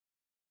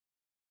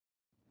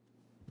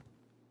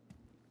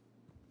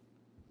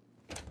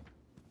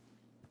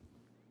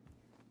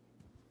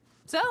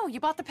So, you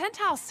bought the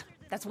penthouse.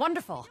 That's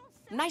wonderful.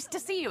 Nice to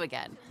see you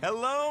again.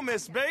 Hello,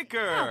 Miss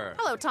Baker. Oh,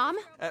 hello, Tom.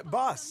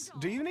 Boss,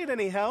 do you need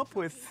any help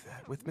with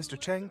Mr.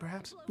 Cheng,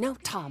 perhaps? No,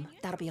 Tom.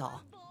 That'll be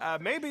all.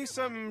 Maybe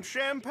some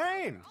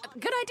champagne.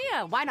 Good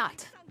idea. Why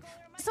not?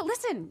 So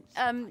listen,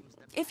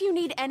 if you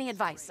need any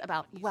advice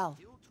about, well,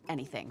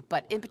 anything,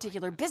 but in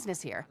particular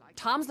business here,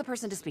 Tom's the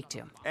person to speak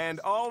to. And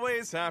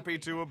always happy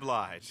to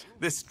oblige.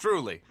 This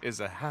truly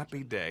is a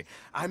happy day.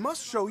 I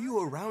must show you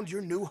around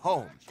your new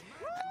home.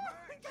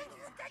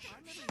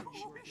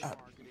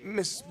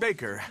 Miss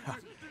Baker,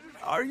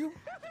 are you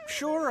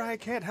sure I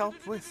can't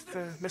help with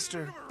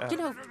Mr. You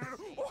know,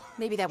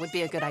 maybe that would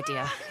be a good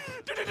idea.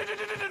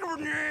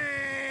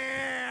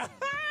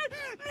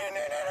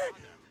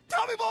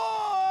 Tommy boy!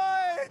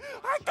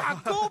 I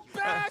gotta go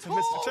back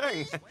home! Mr.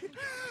 Cheng.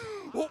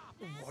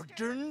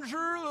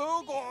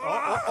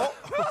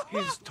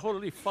 He's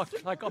totally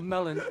fucked like a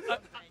melon.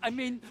 I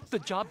mean, the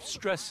job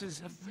stresses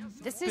have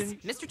This is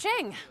Mr.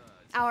 Cheng,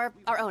 our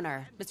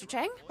owner. Mr.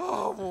 Cheng?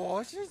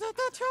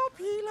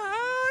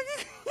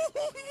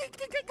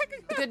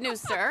 The good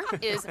news, sir,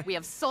 is we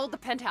have sold the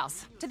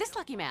penthouse to this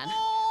lucky man.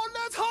 Oh,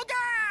 let's hug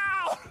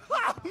out!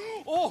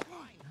 Oh,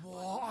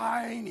 我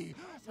爱你，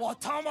我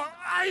他妈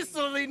爱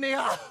死你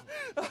啊！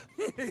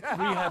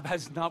 Rehab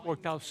has not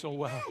worked out so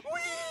well.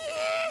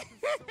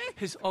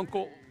 His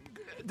uncle,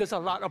 there's a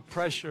lot of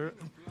pressure.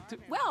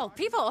 Well,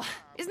 people,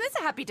 isn't this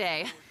a happy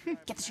day?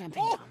 Get the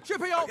champagne, Tom. 小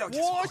朋友，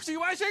我喜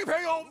欢小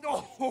朋友。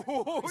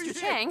 Mr.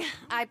 Cheng,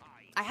 I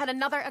had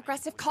another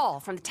aggressive call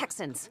from the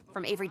Texans,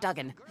 from Avery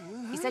Duggan.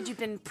 He said you've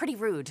been pretty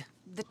rude.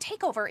 The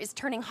takeover is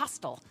turning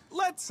hostile.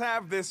 Let's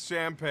have this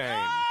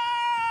champagne.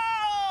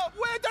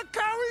 Where's the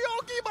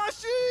karaoke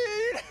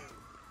machine?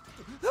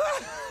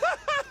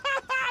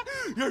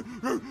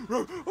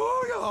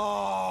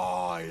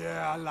 Oh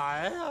yeah,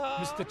 来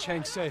啊！ Mr.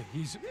 Cheng said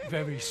he's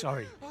very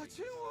sorry,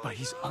 but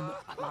he's under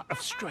a lot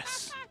of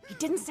stress. He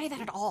didn't say that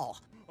at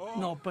all.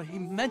 No, but he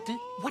meant it.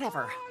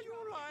 Whatever.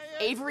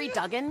 Avery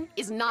Duggan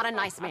is not a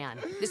nice man.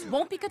 This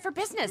won't be good for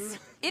business.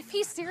 If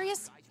he's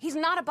serious, he's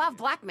not above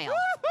blackmail.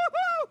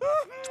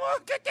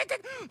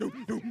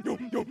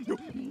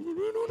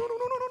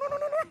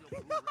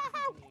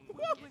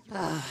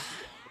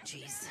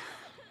 Jeez.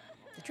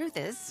 The truth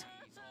is,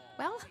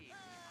 well,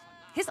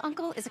 his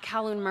uncle is a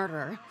Kowloon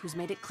murderer who's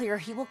made it clear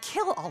he will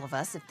kill all of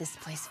us if this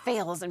place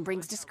fails and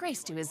brings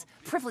disgrace to his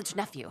privileged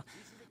nephew.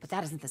 But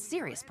that isn't the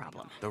serious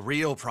problem. The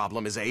real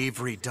problem is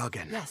Avery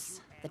Duggan. Yes,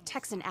 the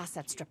Texan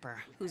asset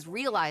stripper, who's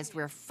realized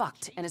we're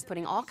fucked and is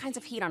putting all kinds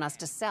of heat on us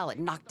to sell at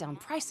knockdown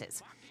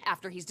prices,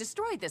 after he's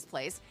destroyed this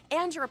place,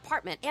 and your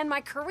apartment, and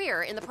my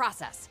career in the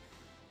process.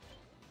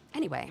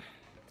 Anyway,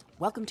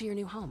 welcome to your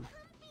new home.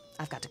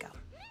 I've got to go.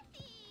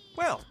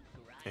 Well,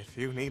 if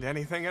you need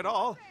anything at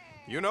all,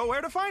 you know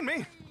where to find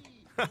me.